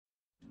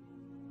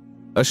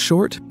a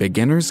short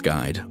beginner's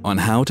guide on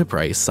how to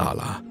pray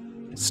Salah,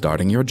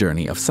 starting your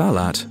journey of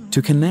Salat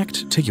to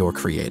connect to your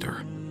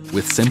Creator,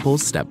 with simple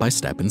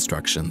step-by-step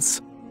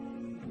instructions.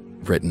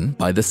 Written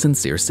by The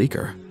Sincere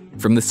Seeker,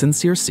 from the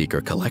Sincere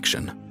Seeker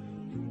collection.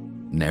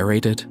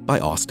 Narrated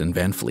by Austin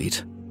Van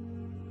Fleet.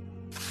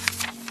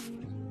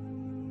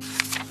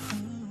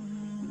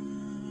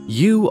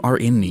 You are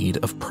in need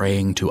of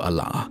praying to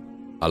Allah.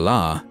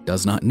 Allah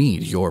does not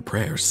need your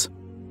prayers.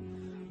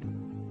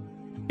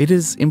 It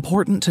is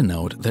important to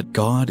note that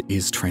God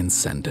is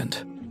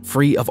transcendent,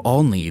 free of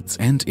all needs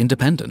and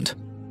independent.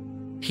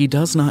 He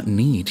does not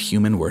need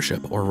human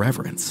worship or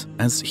reverence,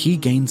 as he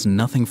gains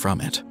nothing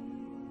from it.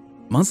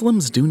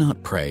 Muslims do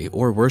not pray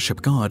or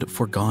worship God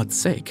for God's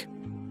sake.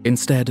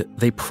 Instead,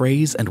 they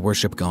praise and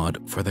worship God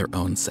for their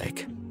own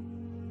sake.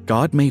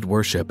 God made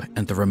worship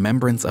and the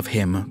remembrance of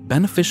Him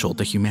beneficial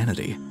to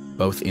humanity,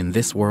 both in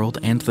this world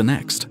and the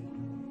next.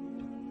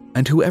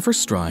 And whoever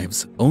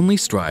strives only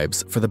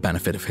strives for the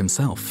benefit of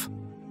himself.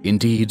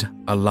 Indeed,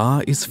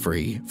 Allah is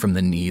free from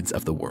the needs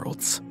of the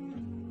worlds.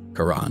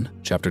 Quran,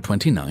 chapter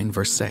 29,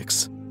 verse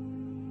 6.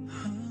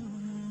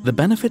 The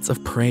benefits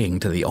of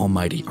praying to the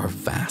Almighty are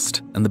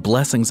vast, and the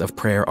blessings of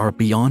prayer are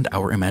beyond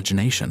our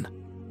imagination.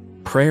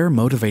 Prayer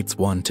motivates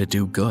one to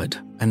do good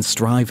and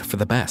strive for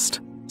the best,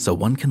 so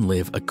one can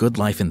live a good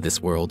life in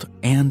this world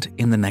and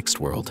in the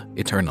next world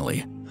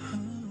eternally.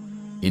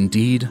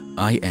 Indeed,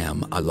 I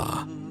am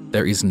Allah.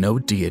 There is no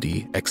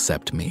deity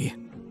except me,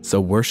 so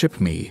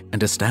worship me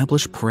and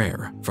establish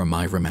prayer for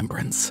my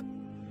remembrance.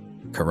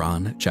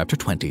 Quran, chapter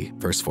 20,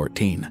 verse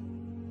 14.